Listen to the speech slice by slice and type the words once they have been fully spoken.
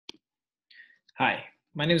Hi,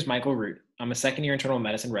 my name is Michael Root. I'm a second-year internal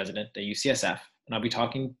medicine resident at UCSF, and I'll be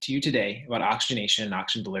talking to you today about oxygenation and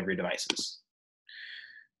oxygen delivery devices.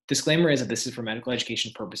 Disclaimer is that this is for medical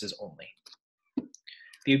education purposes only.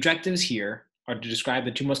 The objectives here are to describe the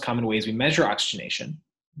two most common ways we measure oxygenation,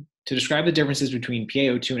 to describe the differences between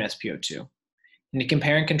PaO2 and SpO2, and to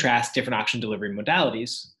compare and contrast different oxygen delivery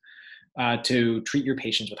modalities to treat your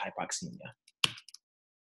patients with hypoxemia.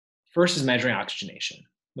 First is measuring oxygenation.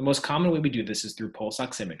 The most common way we do this is through pulse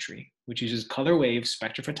oximetry, which uses color wave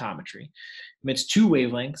spectrophotometry. It emits two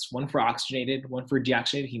wavelengths, one for oxygenated, one for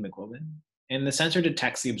deoxygenated hemoglobin, and the sensor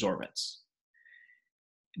detects the absorbance.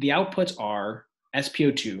 The outputs are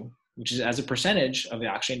SpO2, which is as a percentage of the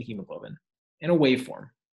oxygenated hemoglobin, and a waveform.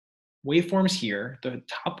 Waveforms here, the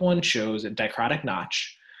top one shows a dichrotic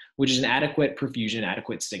notch, which is an adequate perfusion,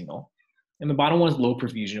 adequate signal. And the bottom one is low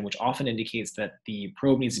perfusion, which often indicates that the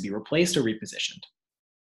probe needs to be replaced or repositioned.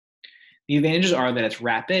 The advantages are that it's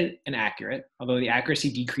rapid and accurate, although the accuracy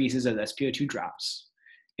decreases as SpO2 drops.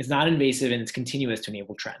 It's not invasive and it's continuous to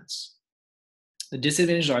enable trends. The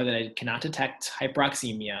disadvantages are that it cannot detect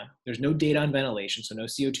hyperoxemia. There's no data on ventilation, so no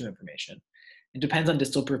CO2 information. It depends on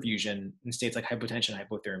distal perfusion, and states like hypotension and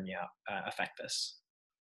hypothermia affect this.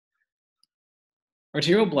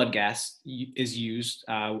 Arterial blood gas is used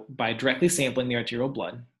by directly sampling the arterial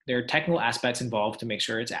blood. There are technical aspects involved to make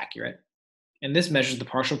sure it's accurate. And this measures the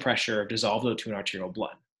partial pressure of dissolved O2 in arterial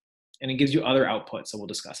blood. And it gives you other outputs that we'll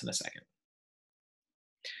discuss in a second.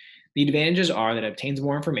 The advantages are that it obtains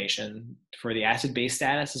more information for the acid-base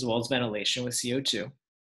status as well as ventilation with CO2.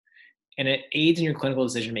 And it aids in your clinical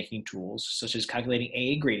decision-making tools, such as calculating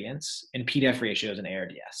AA gradients and PDEF ratios and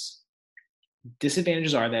ARDS.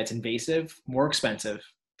 Disadvantages are that it's invasive, more expensive.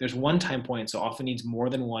 There's one time point, so often needs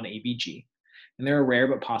more than one ABG. And there are rare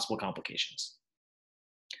but possible complications.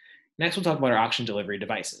 Next, we'll talk about our oxygen delivery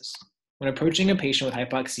devices. When approaching a patient with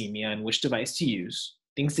hypoxemia and which device to use,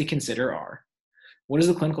 things to consider are: what is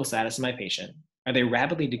the clinical status of my patient? Are they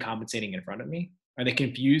rapidly decompensating in front of me? Are they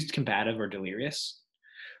confused, combative, or delirious?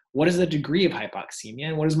 What is the degree of hypoxemia,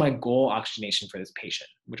 and what is my goal oxygenation for this patient,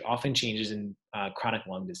 which often changes in chronic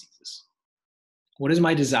lung diseases? What is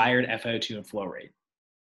my desired FiO2 and flow rate?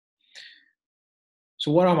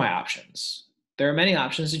 So what are my options? There are many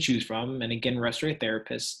options to choose from, and again, respiratory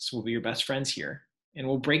therapists will be your best friends here. And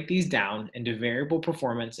we'll break these down into variable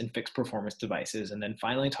performance and fixed performance devices, and then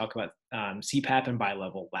finally talk about CPAP and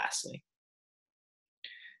bilevel lastly.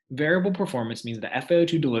 Variable performance means that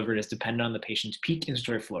FiO2 delivered is dependent on the patient's peak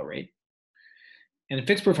inspiratory flow rate. And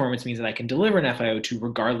fixed performance means that I can deliver an FiO2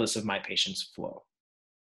 regardless of my patient's flow.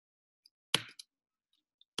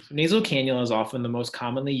 Nasal cannula is often the most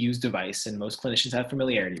commonly used device, and most clinicians have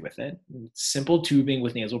familiarity with it. It's simple tubing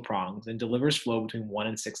with nasal prongs and delivers flow between 1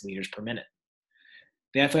 and 6 liters per minute.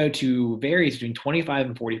 The FiO2 varies between 25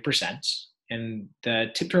 and 40%, and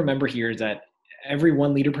the tip to remember here is that every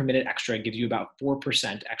 1 liter per minute extra gives you about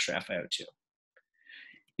 4% extra FiO2.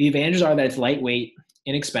 The advantages are that it's lightweight,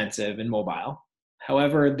 inexpensive, and mobile.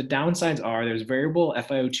 However, the downsides are there's variable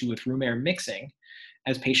FiO2 with room air mixing,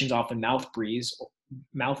 as patients often mouth breathe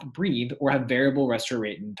or have variable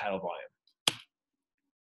respiratory rate and tidal volume.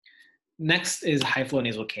 Next is high flow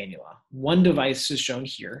nasal cannula. One device is shown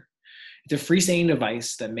here. It's a freestanding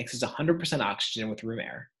device that mixes 100% oxygen with room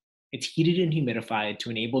air. It's heated and humidified to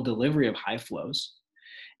enable delivery of high flows,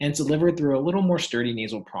 and it's delivered through a little more sturdy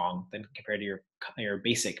nasal prong than compared to your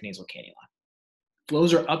basic nasal cannula.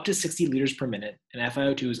 Flows are up to 60 liters per minute, and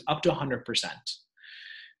FiO2 is up to 100%.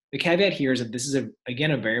 The caveat here is that this is,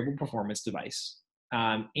 again, a variable performance device.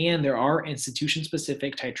 And there are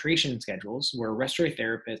institution-specific titration schedules where respiratory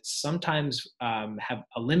therapists sometimes have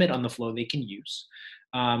a limit on the flow they can use,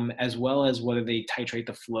 as well as whether they titrate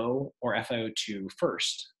the flow or FiO2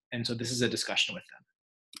 first. And so this is a discussion with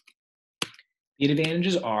them. The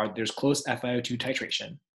advantages are there's close FiO2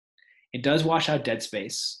 titration. It does wash out dead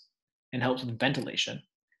space and helps with ventilation,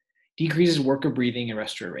 decreases work of breathing and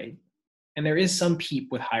respiratory rate. And there is some PEEP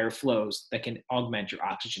with higher flows that can augment your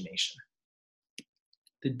oxygenation.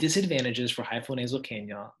 The disadvantages for high flow nasal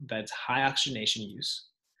cannula, that's high oxygenation use,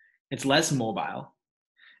 it's less mobile,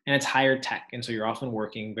 and it's higher tech, and so you're often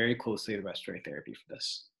working very closely with respiratory therapy for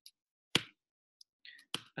this.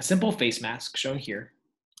 A simple face mask, shown here,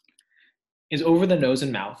 is over the nose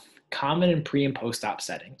and mouth, common in pre and post-op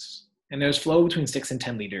settings, and there's flow between 6 and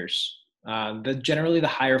 10 liters. Generally, the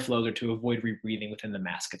higher flows are to avoid rebreathing within the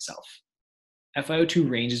mask itself. FiO2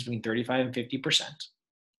 ranges between 35 and 50%.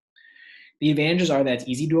 The advantages are that it's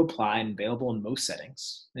easy to apply and available in most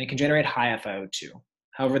settings, and it can generate high FiO2.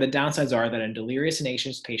 However, the downsides are that in delirious and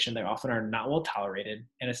anxious patients, they often are not well tolerated,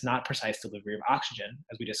 and it's not precise delivery of oxygen,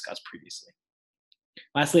 as we discussed previously.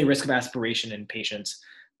 Lastly, risk of aspiration in patients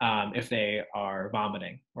if they are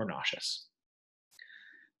vomiting or nauseous.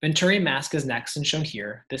 Venturi Mask is next and shown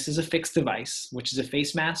here. This is a fixed device, which is a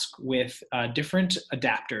face mask with different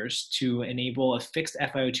adapters to enable a fixed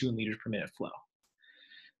FiO2 in liters per minute flow.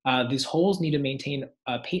 These holes need to maintain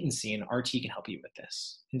patency, and RT can help you with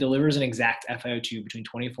this, and delivers an exact FiO2 between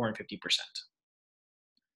 24 and 50%.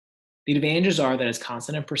 The advantages are that it's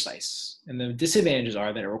constant and precise, and the disadvantages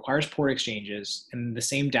are that it requires port exchanges and the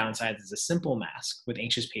same downsides as a simple mask with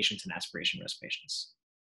anxious patients and aspiration risk patients.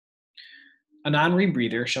 A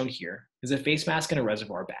non-rebreather, shown here, is a face mask in a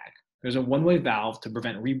reservoir bag. There's a one-way valve to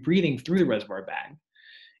prevent rebreathing through the reservoir bag.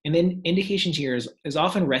 And then indications here is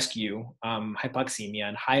often rescue hypoxemia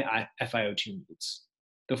and high FiO2 needs.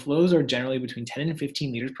 The flows are generally between 10 and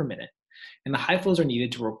 15 liters per minute, and the high flows are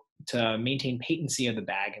needed to maintain patency of the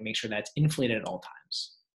bag and make sure that it's inflated at all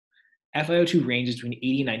times. FiO2 ranges between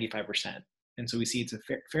 80 and 95%, and so we see it's a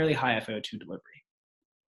fairly high FiO2 delivery.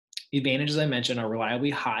 The advantages I mentioned are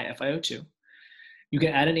reliably high FiO2. You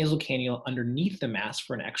can add a nasal cannula underneath the mask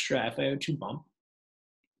for an extra FiO2 bump.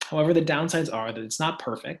 However, the downsides are that it's not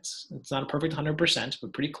perfect. It's not a perfect 100%,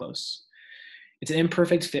 but pretty close. It's an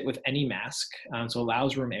imperfect fit with any mask, so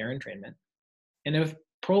allows room air entrainment. And if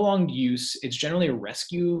prolonged use, it's generally a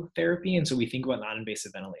rescue therapy, and so we think about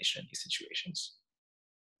non-invasive ventilation in these situations.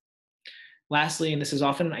 Lastly, and this is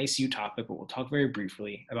often an ICU topic, but we'll talk very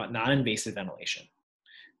briefly about non-invasive ventilation.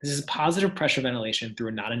 This is positive pressure ventilation through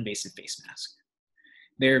a non-invasive face mask.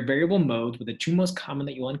 There are variable modes, but the two most common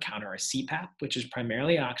that you'll encounter are CPAP, which is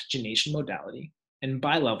primarily an oxygenation modality, and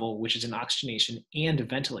bilevel, which is an oxygenation and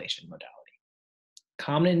ventilation modality.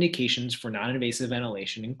 Common indications for non-invasive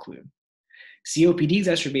ventilation include COPD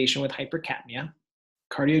exacerbation with hypercapnia,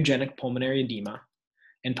 cardiogenic pulmonary edema,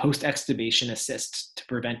 and post-extubation assist to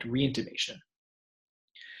prevent reintubation.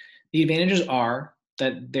 The advantages are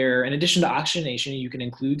that in addition to oxygenation, you can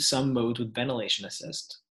include some modes with ventilation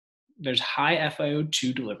assist. There's high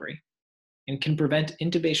FiO2 delivery and can prevent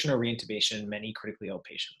intubation or reintubation in many critically ill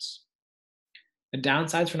patients. The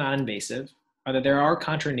downsides for non-invasive are that there are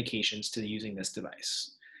contraindications to using this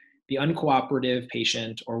device. The uncooperative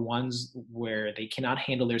patient or ones where they cannot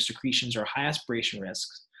handle their secretions or high aspiration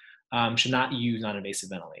risks should not use non-invasive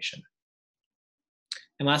ventilation.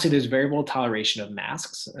 And lastly, there's variable toleration of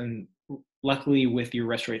masks. And luckily with your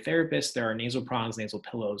respiratory therapist, there are nasal prongs, nasal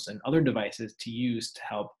pillows, and other devices to use to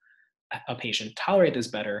help a patient tolerate this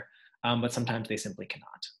better, but sometimes they simply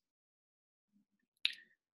cannot.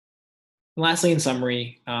 And lastly, in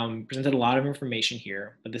summary, presented a lot of information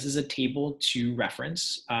here, but this is a table to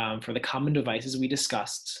reference for the common devices we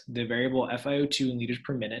discussed, the variable FiO2 in liters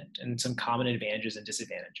per minute, and some common advantages and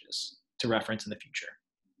disadvantages to reference in the future.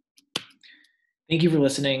 Thank you for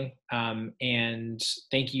listening, and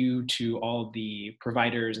thank you to all the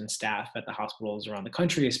providers and staff at the hospitals around the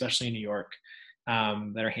country, especially in New York,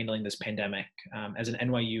 that are handling this pandemic. As an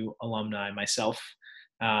NYU alumni myself,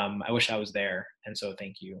 I wish I was there, and so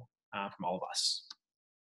thank you from all of us.